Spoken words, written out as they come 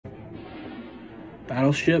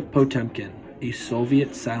Battleship Potemkin, a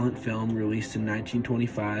Soviet silent film released in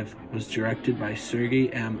 1925, was directed by Sergei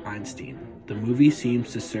M. Einstein. The movie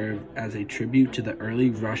seems to serve as a tribute to the early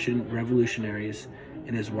Russian revolutionaries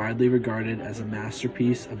and is widely regarded as a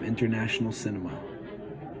masterpiece of international cinema.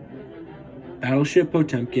 Battleship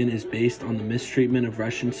Potemkin is based on the mistreatment of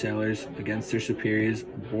Russian sailors against their superiors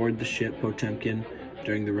aboard the ship Potemkin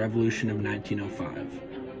during the Revolution of 1905.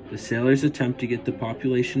 The sailors attempt to get the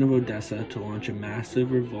population of Odessa to launch a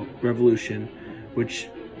massive revolution, which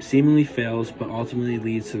seemingly fails but ultimately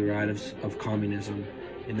leads to the rise of communism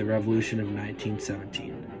in the Revolution of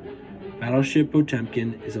 1917. Battleship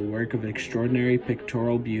Potemkin is a work of extraordinary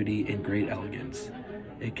pictorial beauty and great elegance.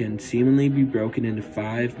 It can seemingly be broken into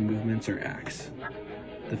 5 movements or acts.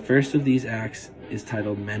 The first of these acts is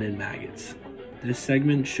titled Men and Maggots. This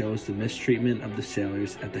segment shows the mistreatment of the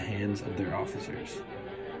sailors at the hands of their officers.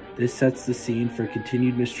 This sets the scene for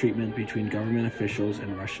continued mistreatment between government officials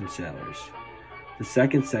and Russian sailors. The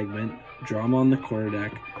second segment, Drama on the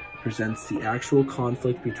Quarterdeck, presents the actual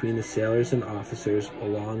conflict between the sailors and officers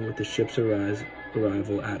along with the ship's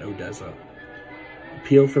arrival at Odessa.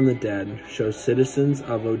 Appeal from the Dead shows citizens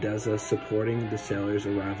of Odessa supporting the sailors'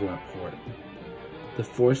 arrival at port. The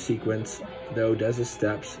fourth sequence, the Odessa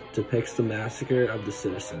Steps, depicts the massacre of the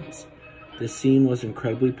citizens. This scene was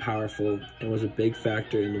incredibly powerful and was a big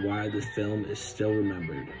factor in why the film is still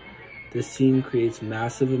remembered. This scene creates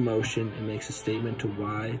massive emotion and makes a statement to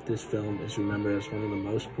why this film is remembered as one of the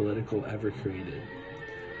most political ever created.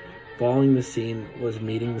 Following the scene was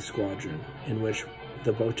Meeting the Squadron, in which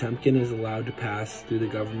the Potemkin is allowed to pass through the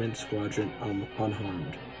government squadron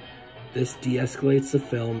unharmed. This de-escalates the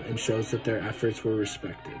film and shows that their efforts were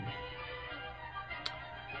respected.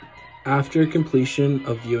 After completion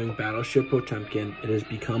of viewing Battleship Potemkin, it has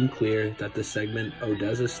become clear that the segment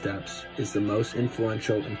Odessa Steps is the most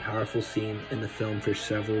influential and powerful scene in the film for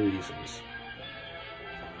several reasons.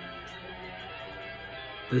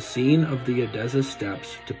 The scene of the Odessa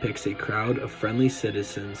Steps depicts a crowd of friendly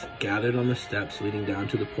citizens gathered on the steps leading down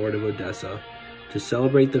to the port of Odessa to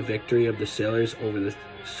celebrate the victory of the sailors over the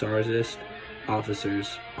Tsarist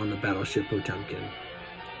officers on the battleship Potemkin.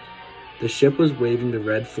 The ship was waving the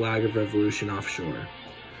red flag of revolution offshore.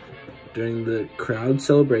 During the crowd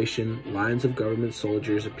celebration, lines of government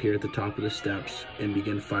soldiers appear at the top of the steps and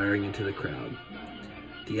begin firing into the crowd.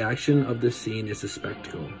 The action of this scene is a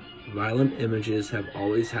spectacle. Violent images have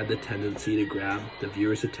always had the tendency to grab the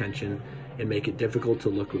viewer's attention and make it difficult to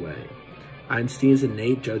look away. Einstein's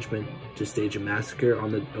innate judgment to stage a massacre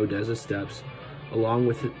on the Odessa Steps, along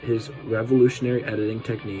with his revolutionary editing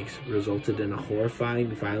techniques, resulted in a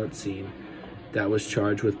horrifying, violent scene that was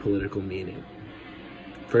charged with political meaning.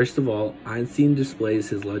 First of all, Einstein displays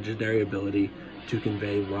his legendary ability to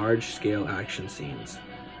convey large-scale action scenes.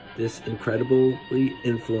 This incredibly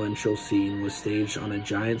influential scene was staged on a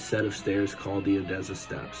giant set of stairs called the Odessa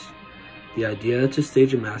Steps. The idea to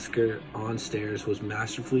stage a massacre on stairs was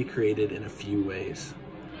masterfully created in a few ways.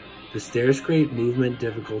 The stairs create movement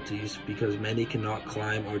difficulties because many cannot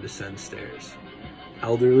climb or descend stairs.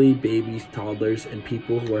 Elderly, babies, toddlers, and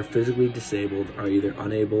people who are physically disabled are either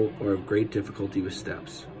unable or have great difficulty with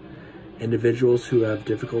steps. Individuals who have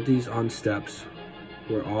difficulties on steps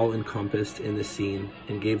were all encompassed in the scene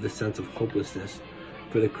and gave the sense of hopelessness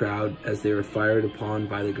for the crowd as they were fired upon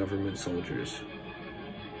by the government soldiers.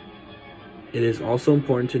 It is also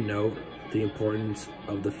important to note the importance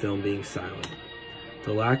of the film being silent.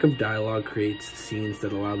 The lack of dialogue creates scenes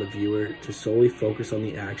that allow the viewer to solely focus on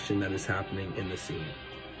the action that is happening in the scene.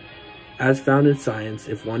 As found in science,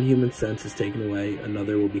 if one human sense is taken away,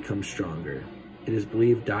 another will become stronger. It is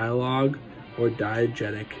believed dialogue or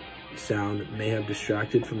diegetic sound may have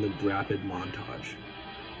distracted from the rapid montage.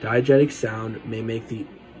 Diegetic sound may make the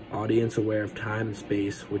audience aware of time and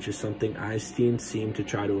space, which is something Einstein seemed to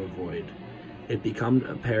try to avoid. It becomes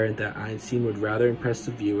apparent that Einstein would rather impress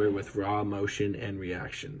the viewer with raw emotion and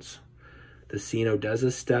reactions. The scene Odessa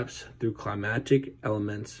Steps, through climatic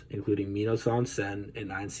elements, including mise-en-scène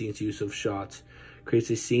and Einstein's use of shots, creates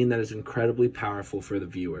a scene that is incredibly powerful for the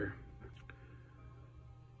viewer.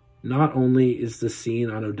 Not only is the scene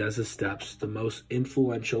on Odessa Steps the most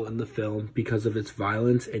influential in the film because of its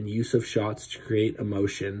violence and use of shots to create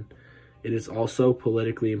emotion, it is also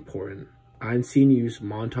politically important. Einstein used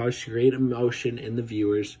montage to create emotion in the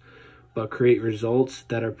viewers, but create results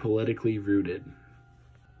that are politically rooted.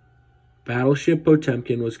 Battleship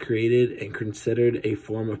Potemkin was created and considered a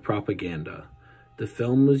form of propaganda. The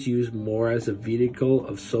film was used more as a vehicle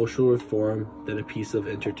of social reform than a piece of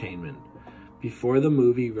entertainment. Before the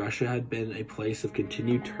movie, Russia had been a place of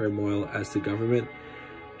continued turmoil as the government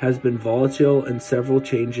has been volatile and several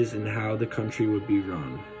changes in how the country would be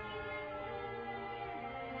run.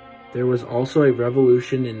 There was also a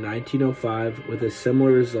revolution in 1905 with a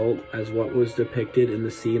similar result as what was depicted in the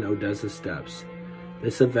scene Odessa Steps.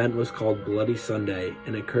 This event was called Bloody Sunday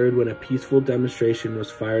and occurred when a peaceful demonstration was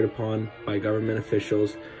fired upon by government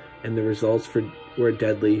officials, and the results were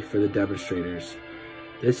deadly for the demonstrators.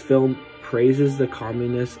 This film praises the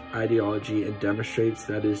communist ideology and demonstrates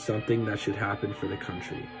that it is something that should happen for the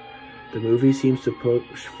country. The movie seems to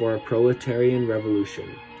push for a proletarian revolution.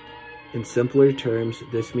 In simpler terms,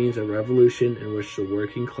 this means a revolution in which the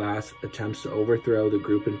working class attempts to overthrow the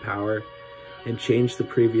group in power and change the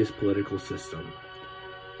previous political system.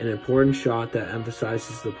 An important shot that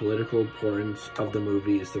emphasizes the political importance of the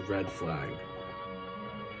movie is the red flag.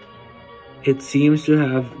 It seems to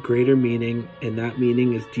have greater meaning, and that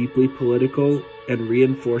meaning is deeply political and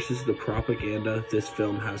reinforces the propaganda this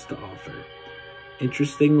film has to offer.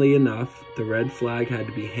 Interestingly enough, the red flag had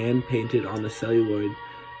to be hand-painted on the celluloid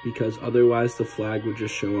because otherwise the flag would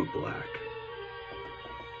just show up black.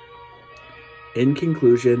 In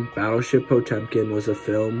conclusion, Battleship Potemkin was a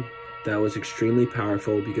film that was extremely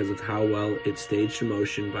powerful because of how well it staged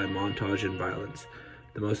emotion by montage and violence.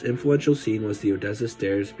 The most influential scene was the Odessa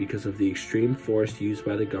Stairs because of the extreme force used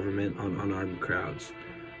by the government on unarmed crowds.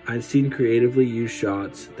 Einstein creatively used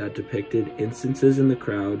shots that depicted instances in the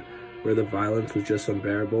crowd where the violence was just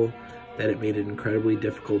unbearable, that it made it incredibly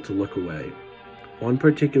difficult to look away. One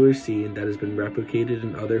particular scene that has been replicated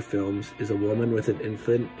in other films is a woman with an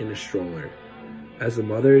infant in a stroller. As the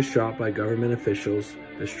mother is shot by government officials,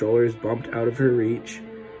 the stroller is bumped out of her reach,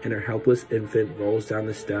 and her helpless infant rolls down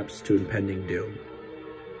the steps to impending doom.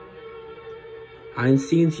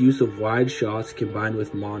 Einstein's use of wide shots combined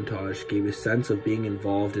with montage gave a sense of being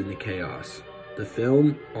involved in the chaos. The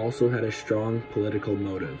film also had a strong political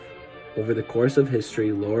motive. Over the course of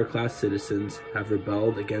history, lower-class citizens have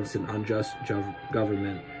rebelled against an unjust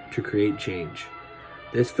government to create change.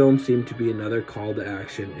 This film seemed to be another call to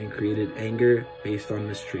action and created anger based on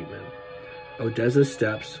mistreatment. Odessa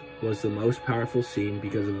Steps was the most powerful scene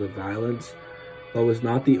because of the violence, but was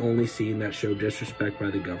not the only scene that showed disrespect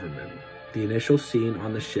by the government. The initial scene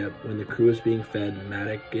on the ship when the crew is being fed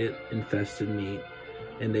maggot-infested meat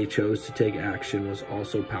and they chose to take action was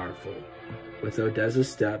also powerful. With Odessa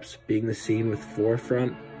Steps being the scene with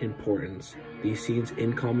forefront importance, these scenes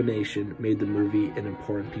in combination made the movie an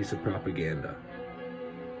important piece of propaganda.